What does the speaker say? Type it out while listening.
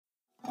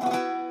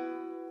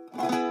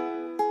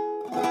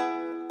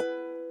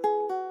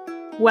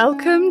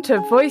Welcome to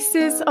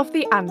Voices of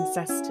the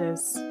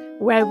Ancestors,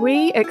 where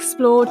we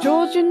explore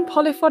Georgian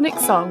polyphonic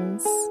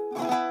songs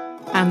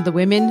and the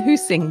women who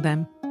sing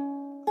them.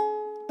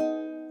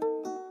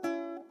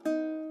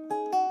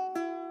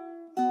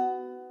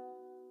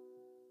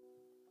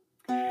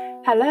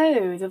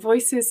 Hello, the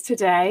voices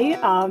today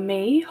are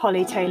me,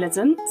 Holly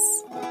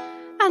Taylor-Duntz.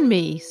 And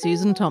me,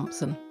 Susan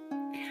Thompson.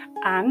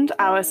 And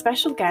our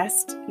special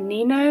guest,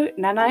 Nino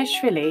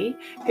Naneishvili,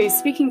 who's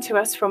speaking to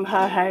us from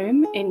her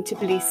home in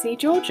Tbilisi,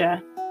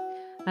 Georgia.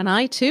 And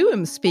I too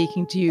am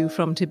speaking to you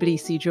from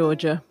Tbilisi,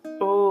 Georgia.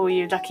 Oh,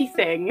 you lucky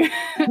thing.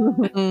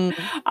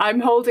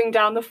 I'm holding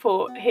down the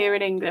fort here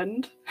in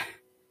England.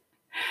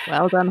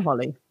 Well done,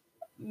 Holly.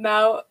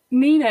 Now,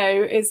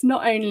 Nino is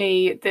not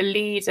only the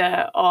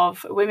leader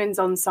of women's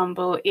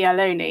ensemble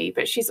Ialoni,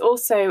 but she's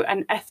also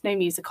an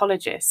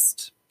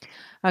ethnomusicologist.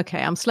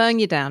 Okay, I'm slowing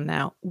you down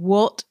now.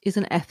 What is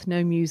an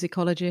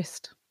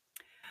ethnomusicologist?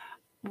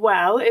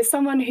 Well, it's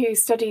someone who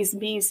studies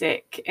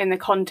music in the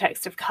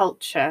context of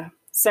culture.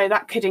 So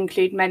that could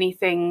include many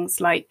things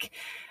like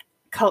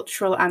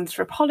cultural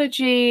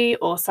anthropology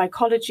or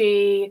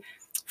psychology,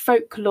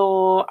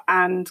 folklore,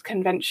 and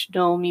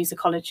conventional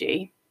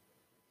musicology.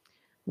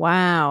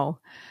 Wow,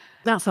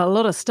 that's a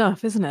lot of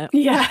stuff, isn't it?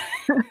 Yeah.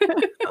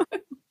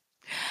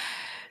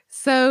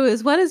 So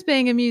as well as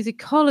being a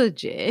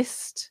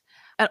musicologist,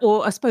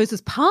 or I suppose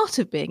as part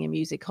of being a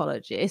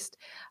musicologist,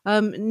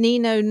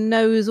 Nino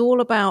knows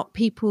all about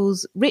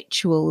people's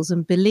rituals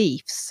and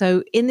beliefs.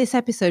 So in this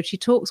episode, she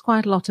talks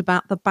quite a lot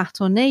about the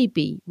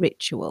Patonepi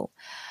ritual,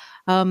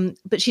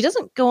 but she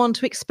doesn't go on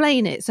to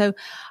explain it. So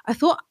I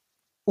thought,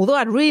 although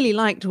I'd really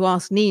like to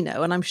ask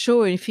Nino, and I'm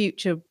sure in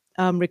future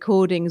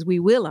recordings we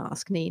will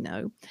ask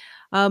Nino,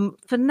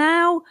 for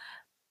now,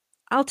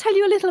 I'll tell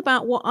you a little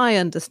about what I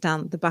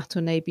understand the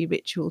Patonepi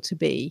ritual to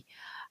be.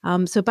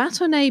 So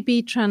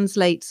Patonepi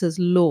translates as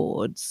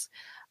lords.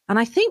 And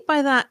I think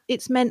by that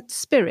it's meant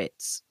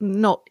spirits,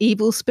 not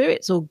evil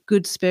spirits or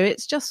good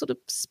spirits, just sort of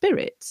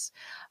spirits.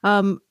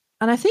 And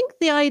I think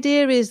the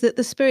idea is that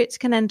the spirits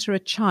can enter a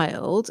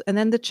child and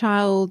then the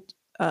child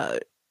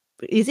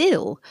is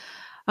ill.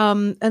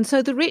 And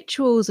so the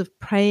rituals of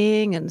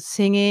praying and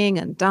singing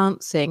and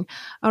dancing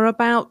are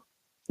about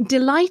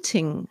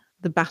delighting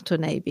the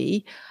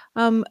Patonepi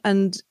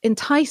and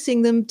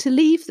enticing them to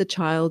leave the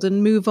child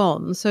and move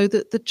on so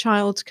that the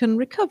child can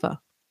recover.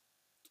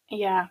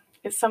 Yeah,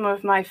 it's some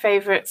of my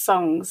favourite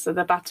songs are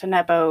the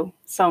Patonepi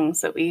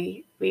songs that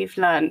we've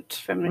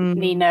learnt from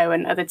Nino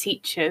and other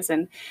teachers.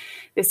 And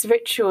this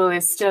ritual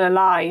is still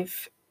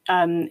alive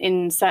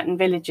in certain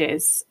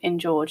villages in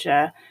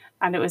Georgia.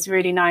 And it was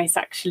really nice,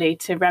 actually,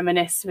 to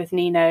reminisce with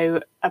Nino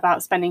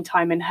about spending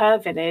time in her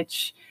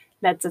village,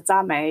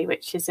 Ledzadzame,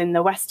 which is in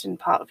the western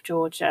part of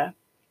Georgia,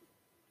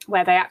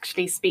 where they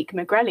actually speak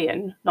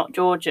Megrelian, not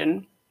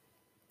Georgian.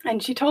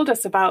 And she told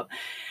us about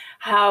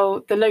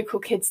how the local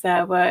kids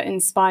there were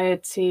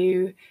inspired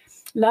to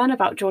learn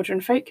about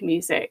Georgian folk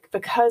music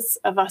because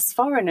of us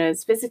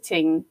foreigners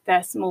visiting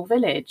their small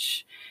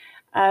village.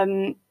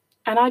 And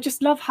I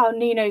just love how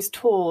Nino's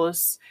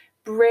tours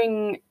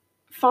bring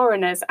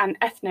foreigners and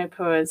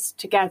ethnopours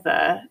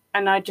together.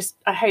 And I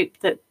hope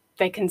that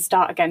they can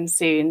start again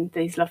soon,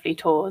 these lovely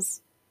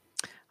tours.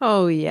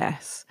 Oh,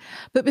 yes.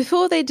 But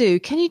before they do,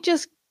 can we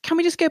just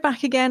go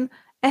back again?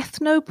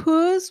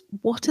 Ethnopours,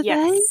 what are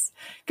they?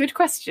 Good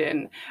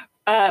question.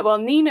 Well,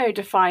 Nino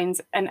defines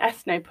an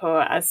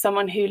ethnopour as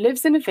someone who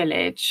lives in a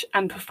village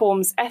and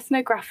performs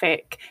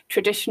ethnographic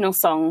traditional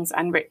songs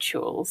and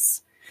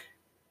rituals.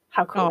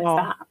 How cool is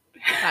that?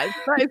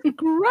 That is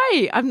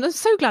great. I'm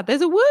so glad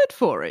there's a word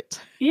for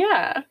it.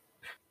 Yeah.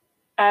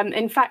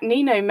 In fact,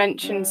 Nino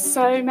mentions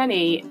so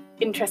many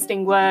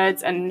interesting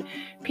words and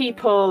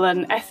people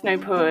and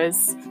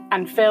ethnopours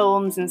and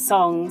films and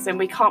songs, and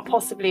we can't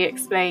possibly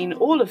explain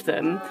all of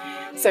them.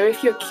 So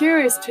if you're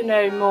curious to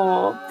know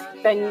more,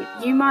 then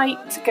you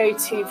might go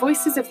to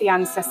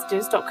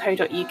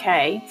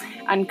voicesoftheancestors.co.uk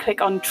and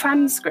click on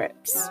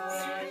transcripts.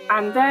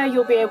 And there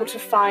you'll be able to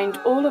find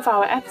all of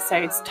our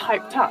episodes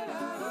typed up.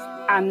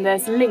 And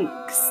there's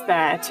links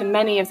there to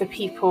many of the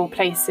people,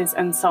 places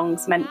and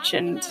songs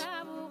mentioned.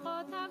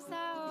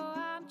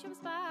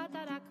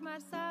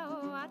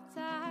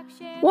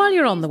 While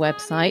you're on the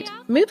website,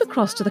 move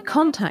across to the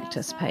Contact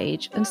Us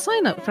page and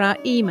sign up for our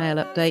email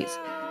updates.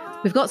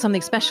 We've got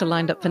something special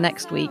lined up for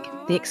next week,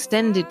 the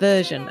extended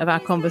version of our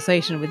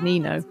conversation with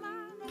Nino.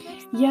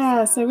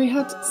 Yeah, so we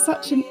had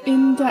such an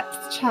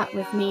in-depth chat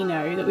with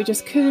Nino that we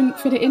just couldn't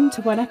fit it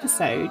into one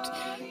episode.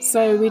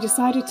 So we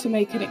decided to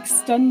make an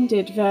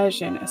extended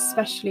version,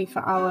 especially for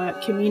our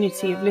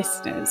community of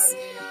listeners.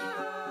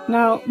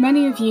 Now,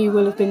 many of you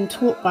will have been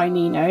taught by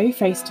Nino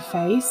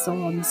face-to-face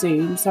or on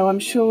Zoom, so I'm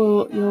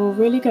sure you're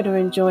really going to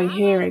enjoy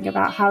hearing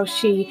about how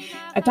she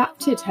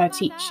adapted her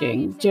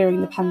teaching during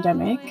the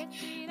pandemic,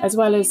 as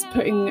well as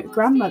putting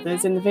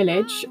grandmothers in the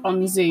village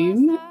on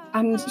Zoom.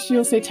 And she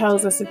also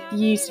tells us a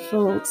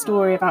beautiful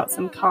story about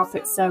some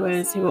carpet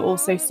sewers who are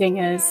also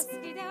singers.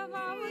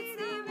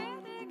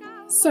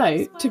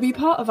 So, to be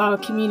part of our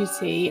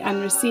community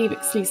and receive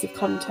exclusive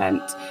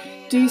content,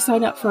 do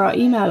sign up for our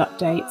email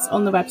updates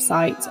on the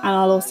website, and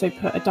I'll also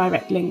put a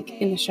direct link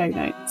in the show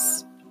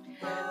notes.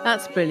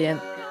 That's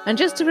brilliant. And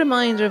just a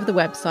reminder of the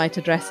website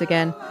address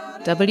again,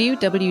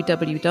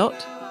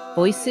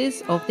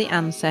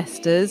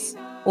 www.voicesoftheancestors,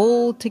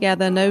 all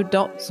together, no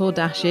dots or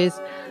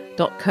dashes,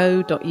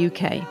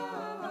 .co.uk.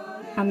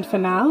 And for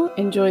now,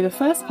 enjoy the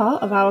first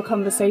part of our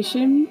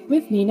conversation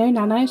with Nino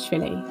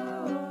Naneishvili.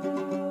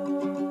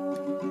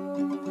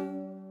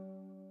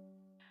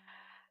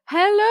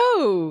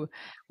 Hello,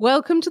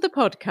 welcome to the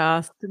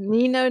podcast,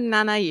 Nino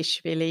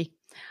Naneishvili.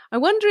 I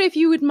wonder if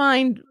you would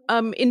mind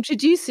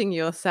introducing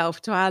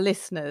yourself to our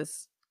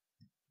listeners.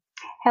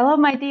 Hello,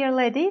 my dear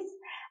ladies.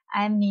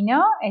 I'm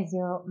Nino, as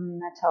you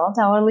told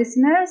our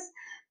listeners.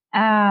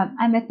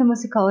 I'm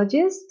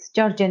ethnomusicologist,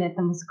 Georgian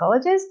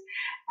ethnomusicologist,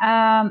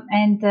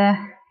 and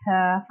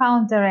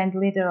founder and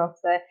leader of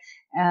the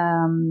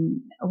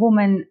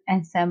woman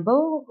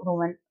ensemble,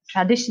 woman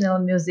traditional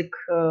music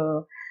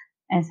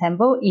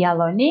ensemble,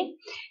 Ialoni.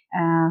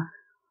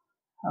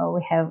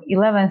 We have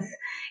 11th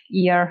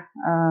year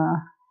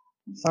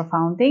for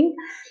founding.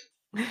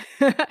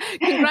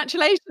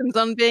 Congratulations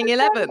on being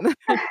 11.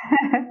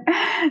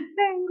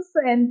 Thanks.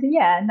 And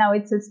now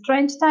it's a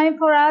strange time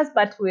for us,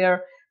 but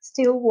we're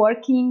still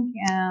working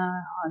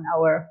on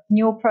our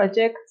new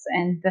projects,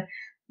 and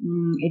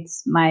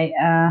it's my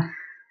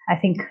I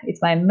think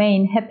it's my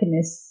main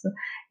happiness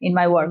in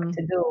my work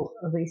to do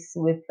this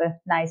with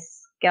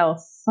nice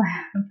girls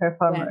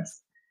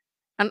performers.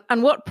 Yes.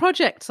 And what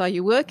projects are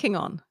you working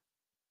on?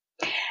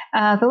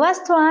 The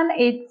last one,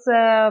 it's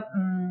I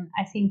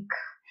think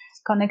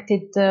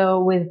connected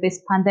with this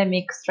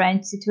pandemic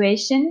strange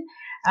situation.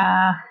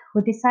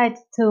 We decided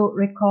to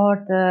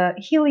record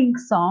healing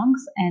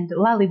songs and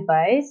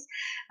lullabies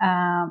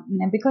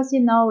because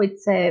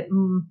it's a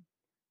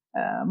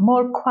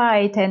more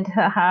quiet and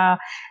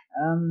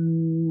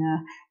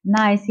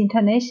nice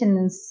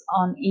intonations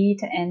on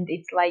it, and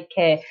it's like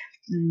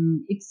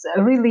it's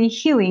really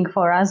healing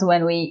for us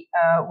when we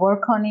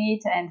work on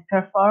it and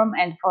perform,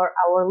 and for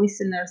our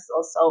listeners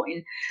also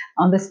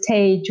on the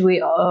stage.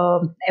 We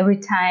every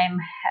time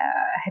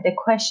had the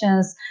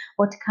questions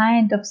what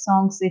kind of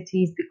songs it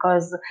is,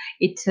 because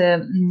it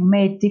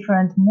made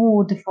different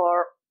mood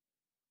for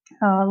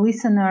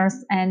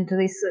listeners, and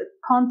this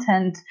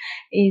content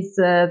is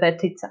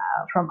that it's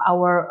from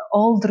our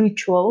old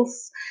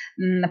rituals,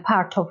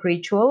 part of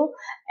ritual,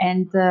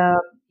 and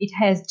it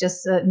has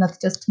just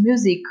not just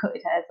music,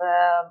 it has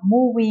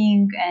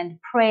moving and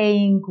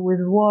praying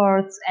with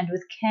words and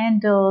with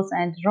candles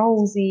and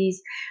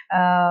roses,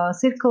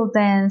 circle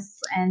dance,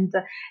 and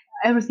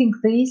everything.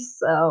 This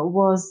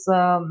was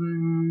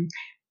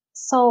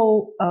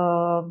so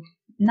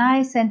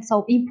nice and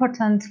so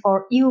important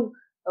for ill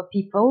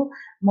people,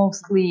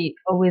 mostly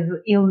with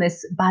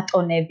illness,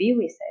 Patonepi,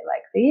 we say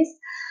like this.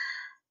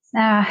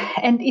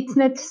 And it's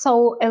not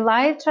so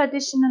alive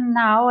tradition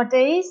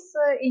nowadays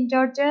in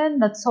Georgia,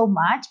 not so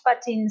much,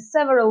 but in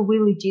several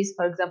villages,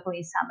 for example,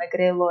 in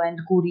Samegrelo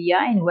and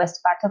Guria in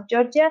west part of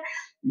Georgia,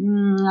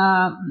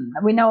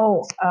 we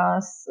know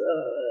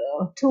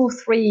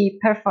 2-3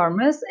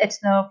 performers,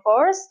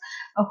 ethnophores,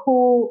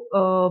 who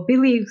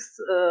believes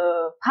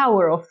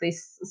power of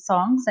these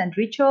songs and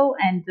ritual,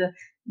 and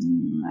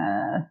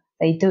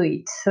they do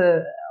it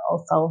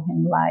also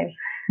in live.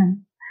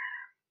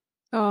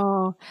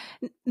 Oh,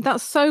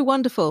 that's so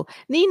wonderful.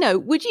 Nino,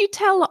 would you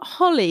tell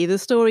Holly the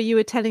story you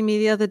were telling me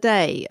the other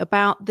day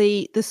about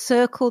the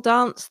circle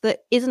dance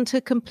that isn't a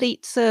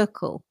complete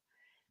circle,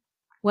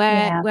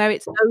 where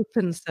it's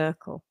open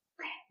circle?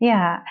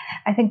 Yeah,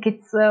 I think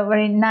it's a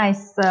very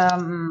nice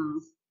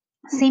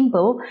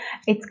symbol.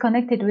 It's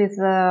connected with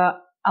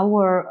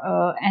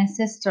our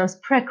ancestors'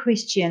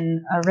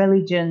 pre-Christian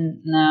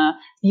religion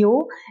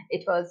view.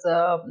 It was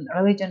a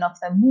religion of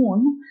the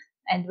moon.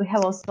 And we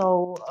have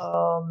also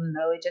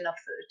religion of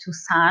to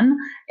sun,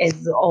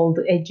 as old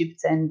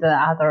Egypt and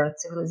other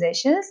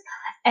civilizations.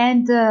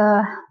 And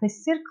the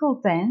circle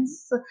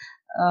dance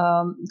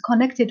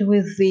connected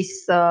with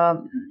this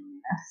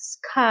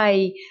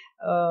sky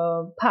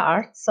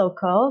part,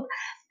 so-called,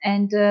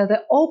 and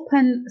the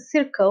open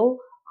circle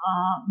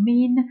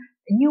mean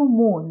new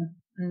moon,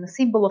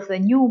 symbol of the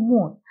new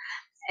moon.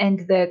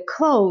 And the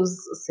closed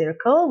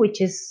circle,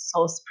 which is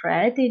so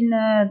spread in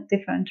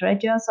different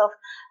regions of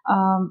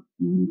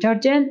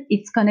Georgia,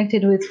 it's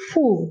connected with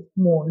full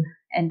moon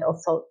and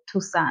also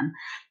to sun.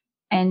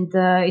 And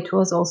it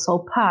was also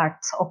part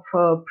of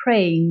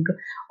praying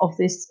of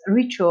this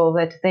ritual,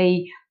 that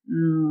they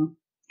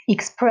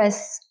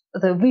express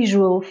the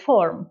visual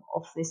form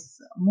of this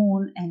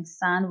moon and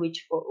sun,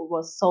 which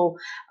was so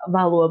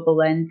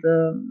valuable and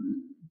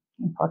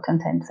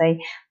important, and they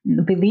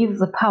believe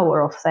the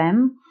power of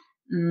them.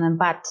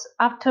 But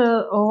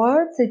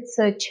afterwards, it's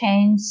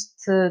changed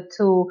to,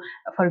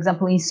 for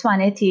example, in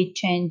Swaneti, it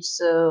changed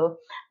the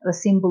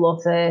symbol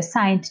of the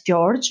Saint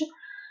George.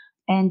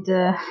 And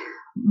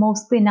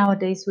mostly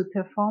nowadays we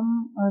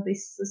perform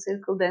this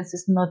circle dance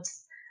is not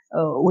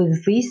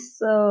with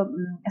these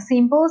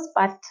symbols,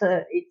 but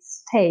it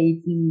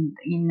stayed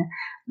in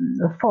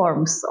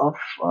forms of,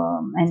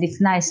 and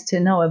it's nice to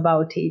know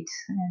about it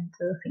and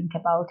to think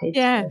about it.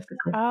 Yes.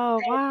 Oh,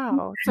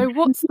 wow. So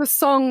what's the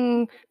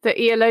song that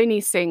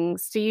Ialoni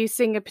sings? Do you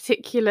sing a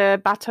particular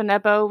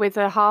Patonepi with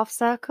a half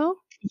circle?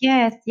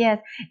 Yes.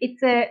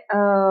 It's a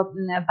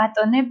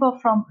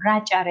Patonepi from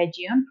Raja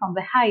region, from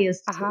the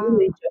highest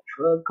village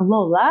of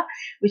Glola,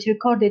 which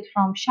recorded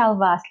from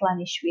Shalva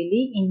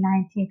Naneishvili in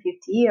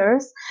 1950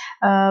 years.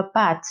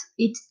 But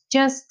it's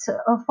just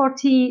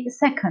 40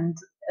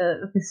 seconds,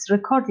 this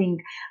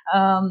recording,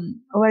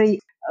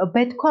 very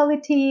bad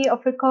quality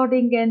of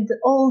recording and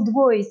old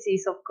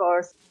voices, of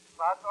course.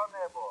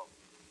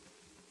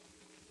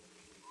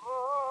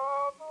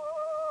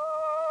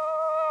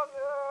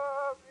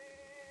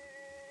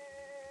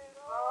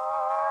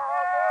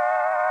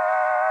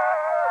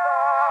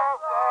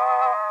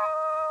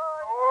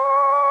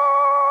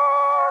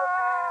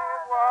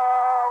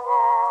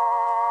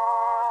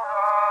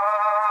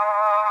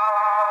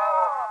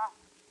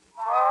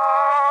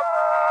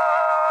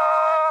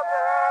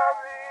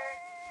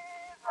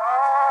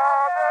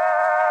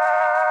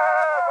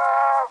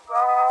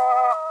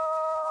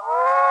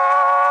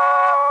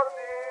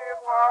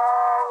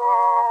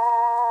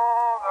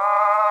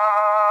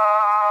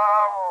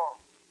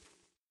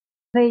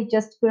 They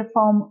just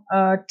perform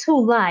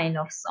two line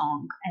of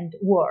song and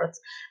words,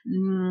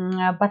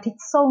 but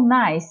it's so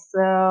nice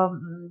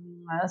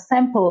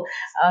sample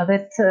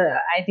that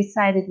I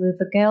decided with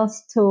the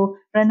girls to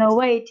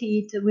renovate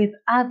it with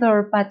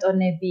other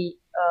Patonepi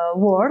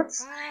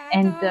words,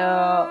 and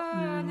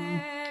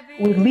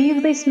we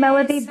leave this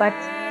melody but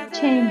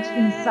change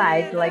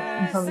inside, like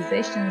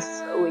improvisations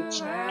which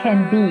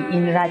can be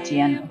in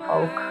Rajian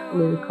folk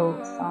lyrical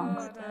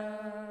songs.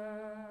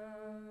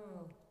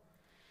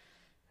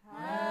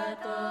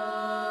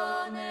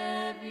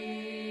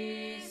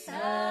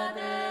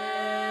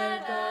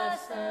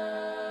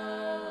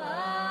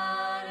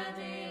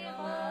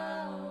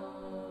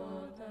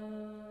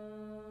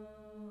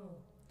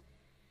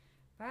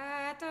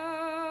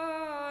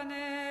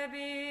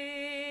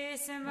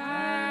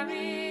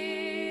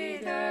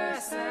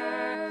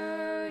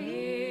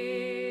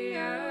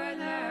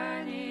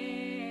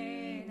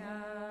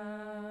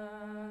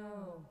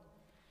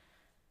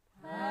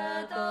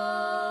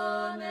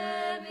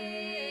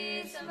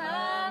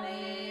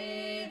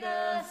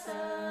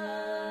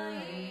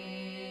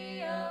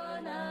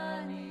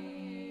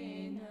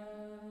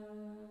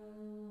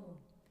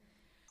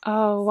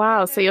 Oh,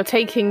 wow. So you're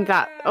taking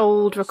that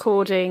old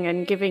recording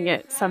and giving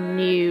it some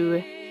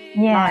new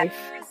life.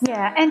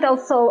 Yeah, and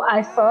also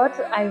I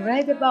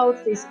read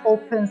about this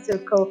open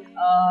circle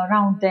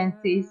round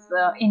dances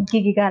in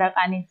Gigi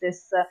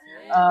Garagani's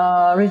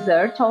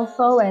research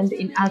also, and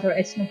in other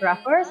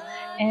ethnographers,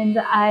 and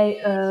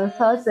I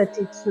thought that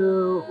it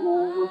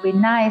would be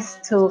nice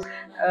to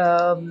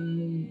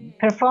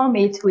perform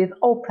it with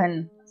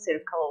open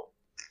circle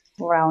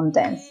round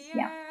dance.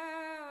 Yeah.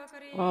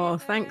 Oh,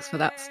 thanks for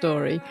that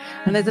story.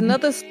 And there's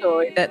another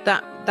story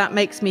that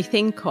makes me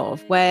think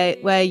of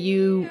where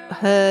you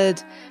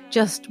heard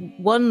just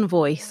one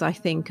voice, I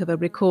think, of a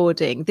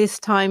recording. This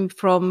time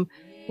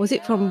was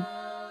it from?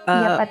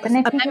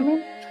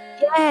 Patonepi.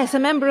 Yes, a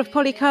member of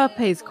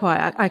Polycarpe's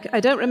choir. I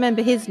don't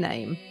remember his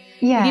name.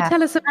 Yeah. Can you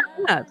tell us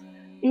about that?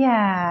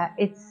 Yeah,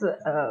 it's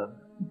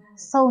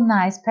so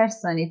nice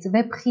person. It's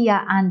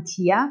Vepria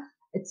Antia.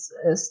 It's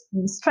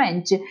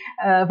strange.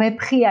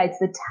 Vepria, it's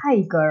the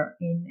tiger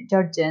in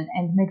Georgian,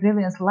 and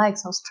Megrevians like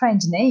so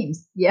strange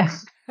names. Yeah.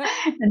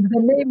 And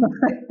the name of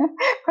the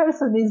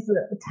person is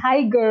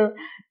Tiger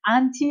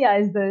Antia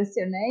is the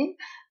surname.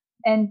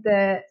 And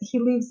he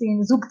lives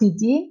in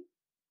Zugdidi.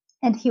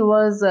 And he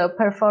was a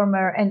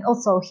performer, and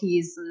also he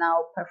is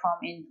now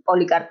performing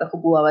Policarpe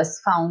Hubuava's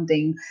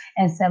founding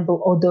ensemble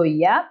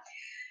Odoia.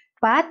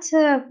 But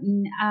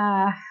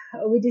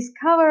we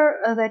discover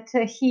that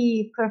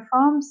he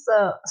performs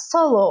a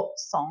solo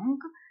song.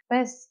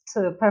 Best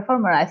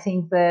performer, I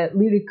think, the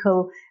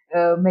lyrical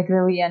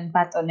Megrelian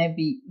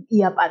Patonepi,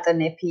 Ia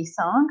Patonepi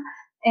song.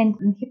 And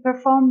he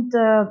performed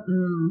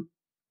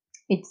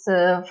its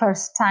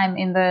first time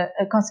in the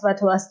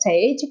Conservatoire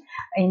stage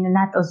in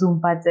Nato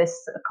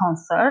Zumbadze's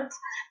concert.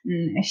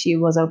 She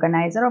was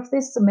organizer of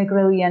this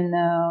Megrelian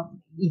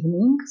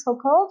evening,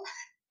 so-called.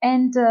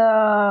 And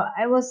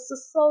I was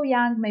so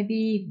young,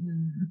 maybe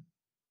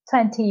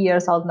 20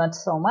 years old, not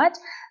so much,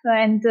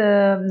 and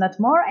not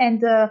more.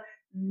 And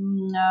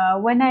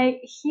when I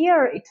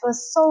hear it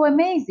was so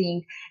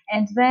amazing.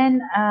 And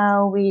then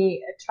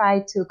we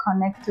tried to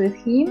connect with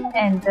him.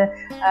 And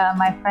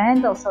my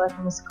friend, also a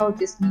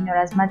musicologist,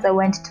 Nino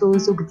went to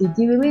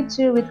Zugdidi village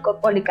with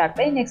Polycarpe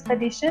in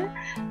expedition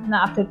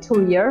after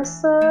 2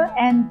 years.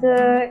 And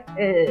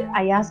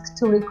I asked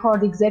to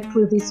record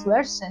exactly this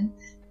version.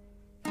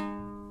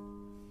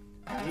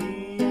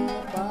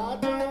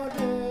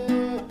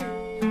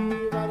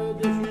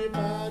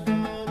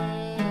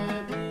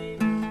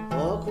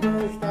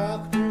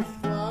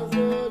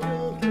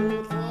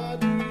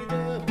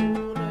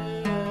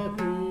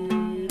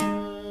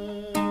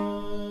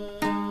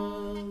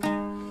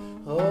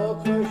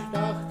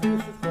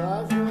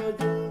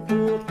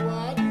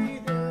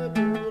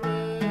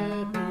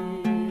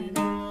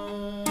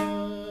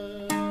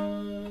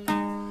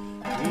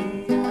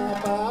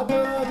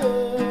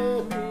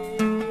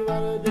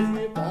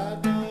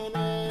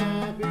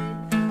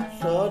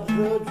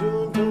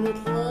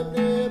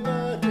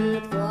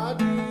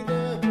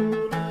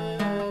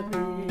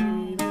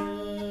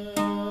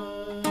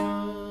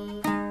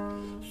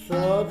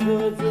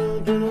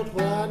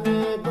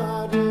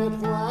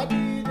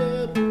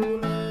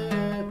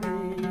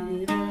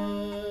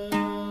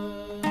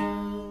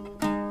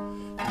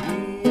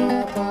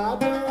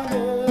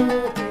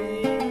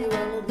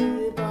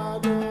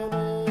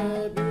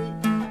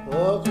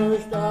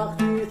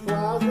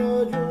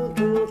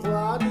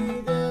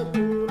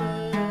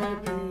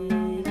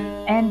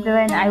 and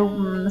when I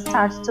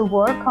started to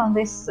work on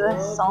this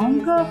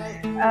song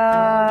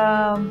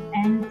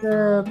and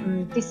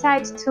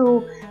decide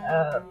to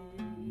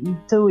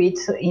do it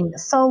in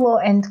solo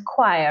and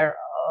choir.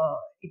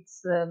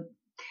 It's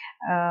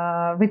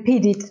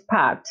repeated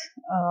part,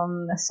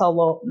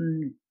 solo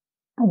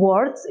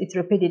words. It's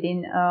repeated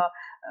in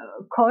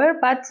choir,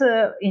 but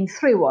in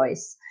three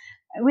voice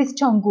with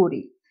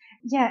Chonguri.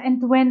 Yeah,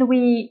 and when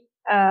we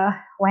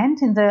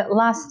went in the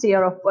last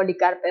year of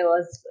Policarpe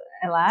was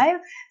alive,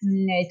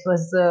 it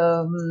was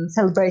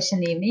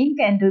celebration evening,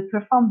 and we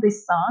performed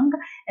this song,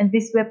 and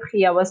this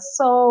Vepria was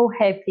so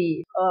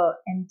happy,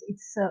 and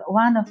it's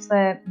one of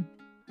the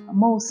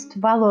most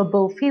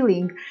valuable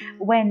feeling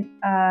when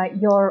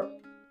your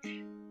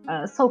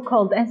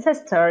so-called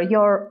ancestor,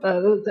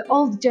 the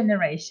old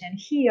generation,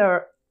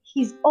 hear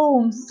his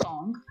own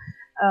song,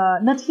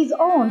 not his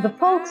own, the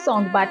folk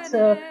song, but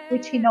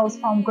which he knows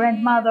from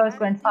grandmothers,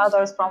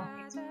 grandfathers, from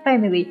his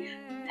family.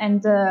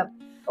 And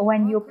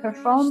when you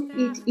perform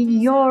it in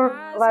your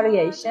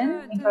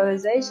variation,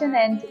 improvisation,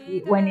 and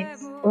when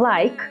it's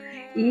like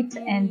it,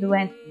 and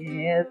when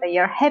they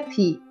are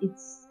happy,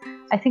 it's,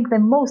 I think, the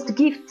most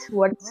gift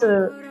what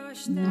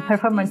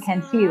performer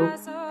can feel.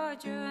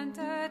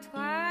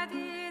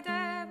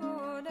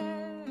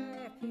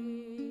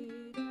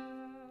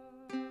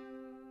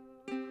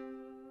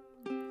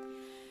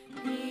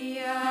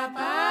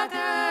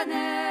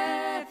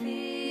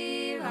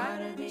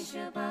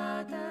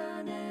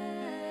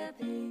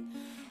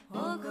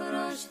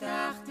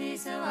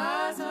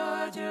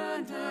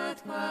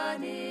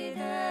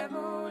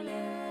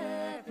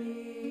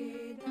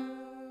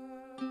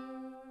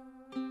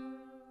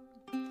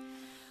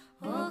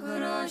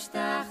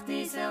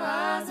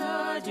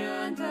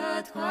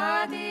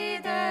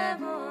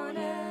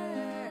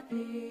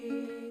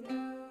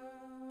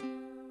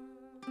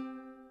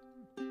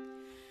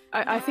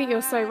 I think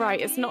you're so right.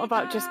 It's not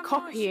about just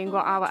copying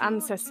what our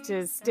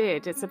ancestors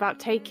did. It's about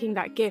taking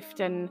that gift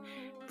and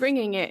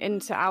bringing it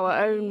into our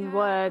own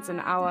words and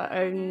our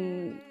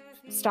own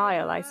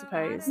style, I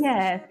suppose.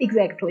 Yes,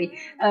 exactly.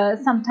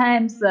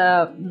 Sometimes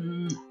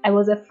I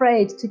was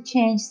afraid to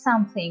change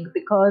something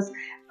because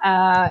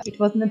it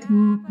was not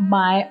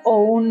my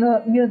own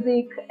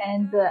music,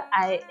 and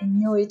I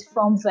knew it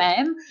from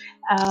them,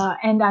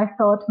 and I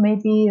thought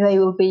maybe they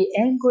will be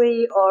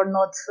angry or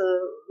not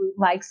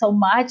like so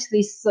much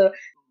this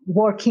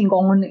working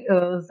on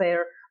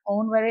their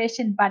own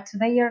variation, but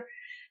they are.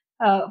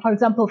 For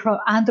example, from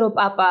Andro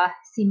Papa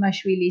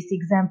Simashvili's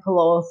example,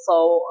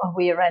 also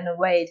we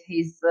renovate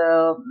his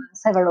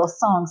several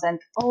songs, and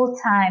all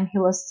time he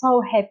was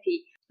so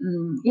happy.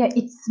 Yeah,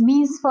 it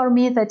means for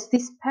me that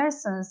these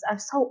persons are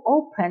so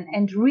open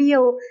and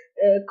real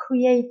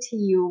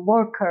creative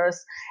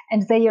workers,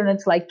 and they are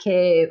not like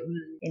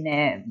in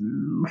a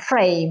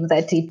frame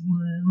that it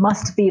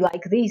must be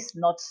like this,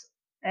 not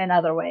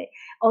another way.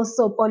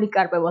 Also,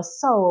 Policarpe was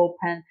so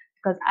open,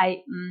 because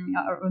I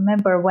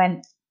remember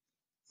when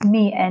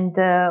me and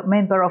the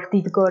member of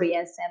Didgori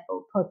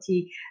ensemble,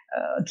 Poti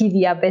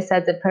Givia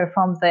Besade,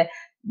 performed the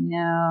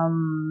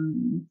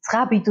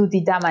Trabitu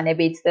di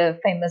Damanebit, the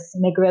famous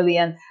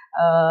Megrelian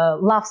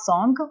love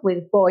song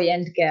with boy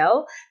and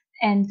girl.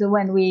 And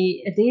when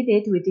we did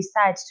it, we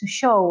decided to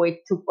show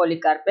it to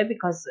Policarpe,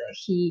 because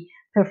he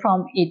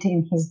performed it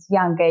in his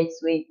young age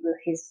with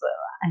his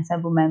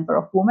ensemble member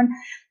of women.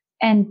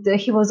 And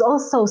he was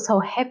also so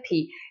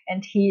happy,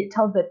 and he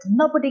told that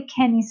nobody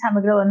can in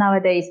Samagrelo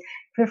nowadays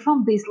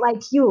perform this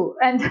like you,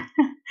 and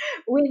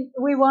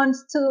we want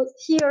to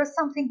hear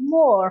something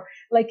more,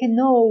 like a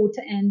note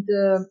and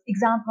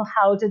example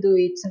how to do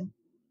it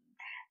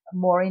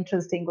more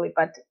interestingly.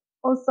 But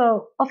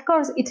also, of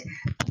course, it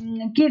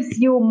gives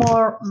you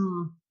more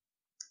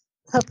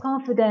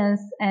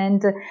self-confidence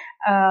and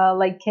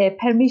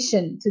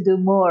permission to do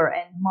more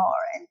and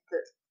more. And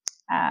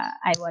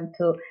I want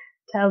to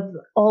tell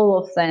all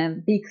of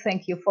them big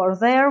thank you for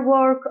their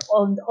work,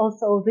 and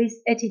also this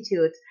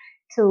attitude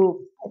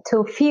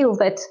to feel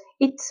that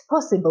it's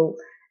possible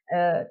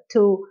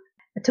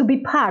to be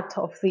part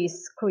of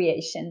this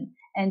creation.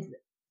 And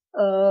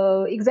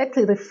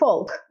exactly, the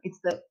folk, it's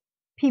the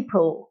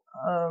people,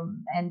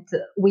 and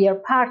we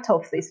are part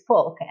of this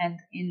folk, and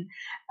in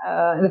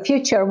the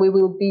future we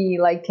will be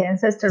like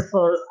ancestors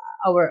for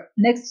our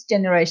next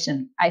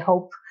generation, I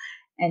hope.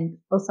 And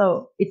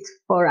also, it's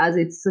for us,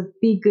 it's a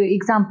big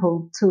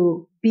example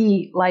to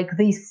be like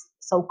this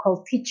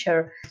so-called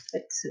teacher,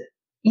 that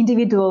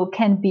individual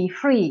can be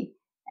free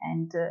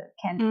and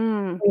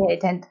can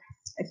create and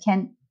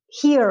can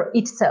hear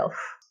itself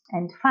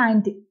and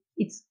find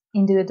its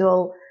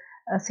individual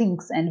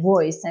things and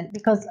voice. And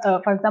because,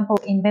 for example,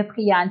 in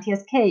Vepria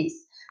Antia's case,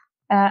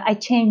 I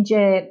change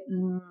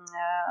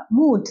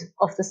mood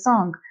of the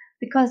song,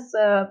 because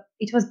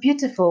it was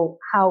beautiful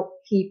how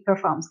he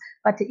performs,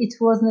 but it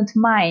was not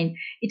mine.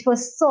 It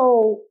was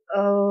so,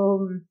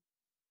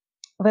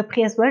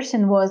 Vepria's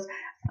version was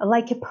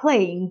like a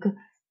playing,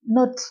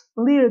 not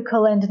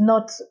lyrical and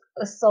not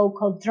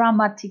so-called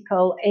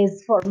dramatical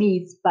as for me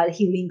it's but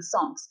healing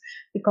songs.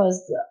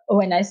 Because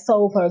when I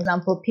saw, for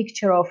example,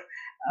 picture of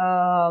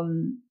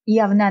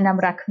Javna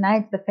Namrak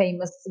Night, the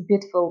famous,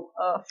 beautiful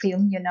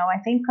film, I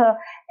think.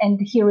 And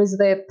here is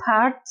the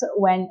part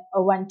when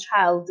one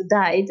child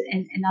died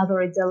and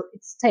another is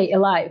stay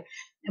alive.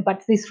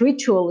 But this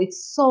ritual,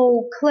 it's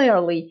so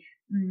clearly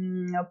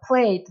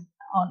played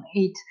on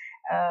it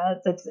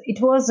that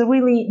it was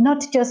really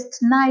not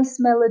just nice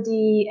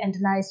melody and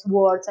nice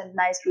words and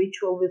nice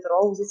ritual with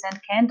roses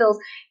and candles.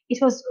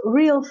 It was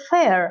real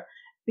fair,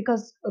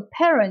 because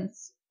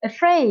parents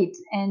afraid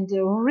and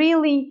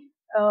really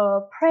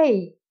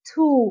pray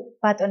to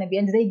Patonepi,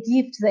 and they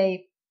give their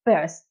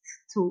best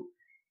to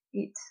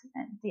it.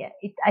 And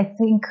I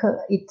think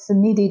it's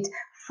needed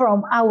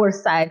from our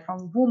side,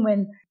 from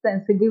women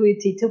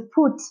sensibility, to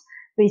put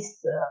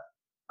this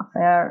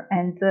affair,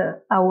 and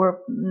our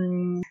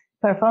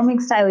performing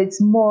style, it's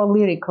more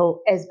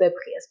lyrical as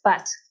Beprius,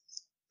 but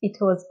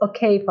it was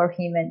okay for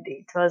him, and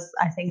it was,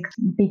 I think,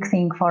 big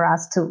thing for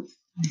us too.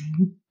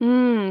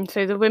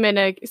 So the women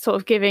are sort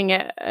of giving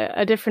it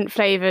a different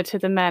flavour to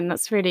the men.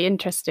 That's really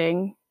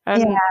interesting.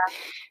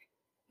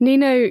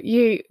 Nino,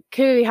 you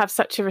clearly have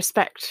such a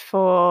respect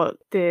for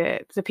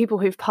the people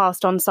who've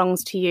passed on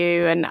songs to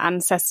you and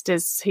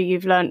ancestors who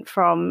you've learnt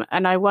from.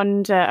 And I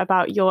wonder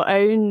about your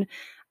own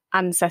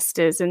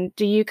ancestors. And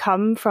do you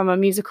come from a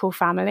musical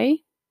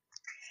family?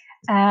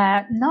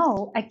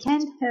 No, I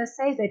can't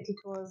say that it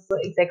was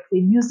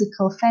exactly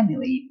musical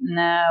family,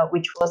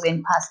 which was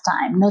in past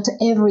time. Not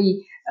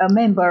every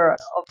member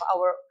of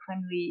our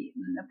family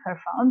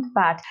performed,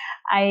 but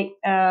I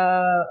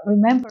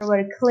remember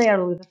very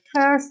clearly the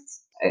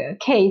first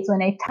case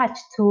when I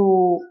touched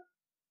to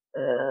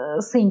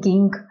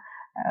singing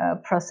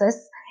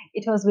process.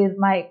 It was with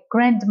my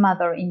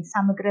grandmother in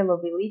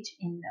Samegrelo village,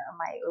 in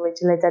my village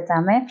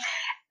Lezatame,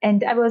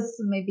 and I was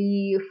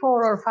maybe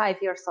 4 or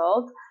 5 years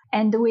old.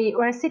 And we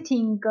were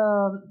sitting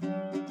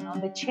on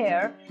the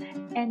chair,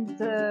 and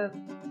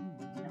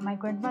my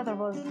grandmother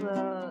was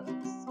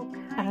so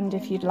kind. And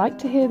if you'd like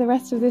to hear the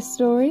rest of this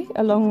story,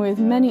 along with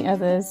many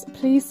others,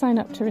 please sign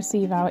up to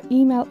receive our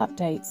email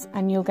updates,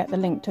 and you'll get the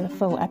link to the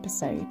full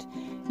episode.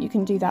 You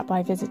can do that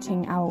by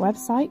visiting our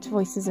website,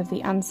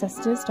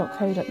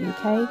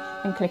 voicesoftheancestors.co.uk,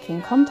 and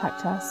clicking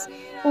Contact Us,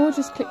 or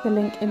just click the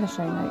link in the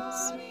show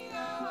notes.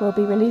 We'll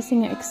be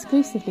releasing it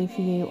exclusively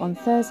for you on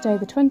Thursday,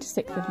 the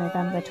 26th of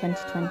November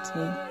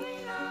 2020.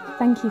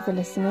 Thank you for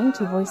listening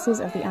to Voices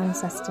of the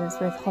Ancestors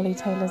with Holly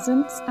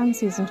Taylor-Zuntz and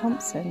Susan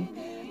Thompson.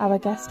 Our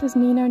guest was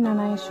Nino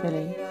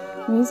Naneishvili.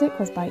 Music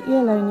was by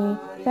Ialoni,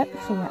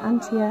 Bepriya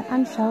Antia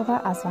and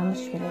Shelva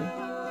Aslanishvili.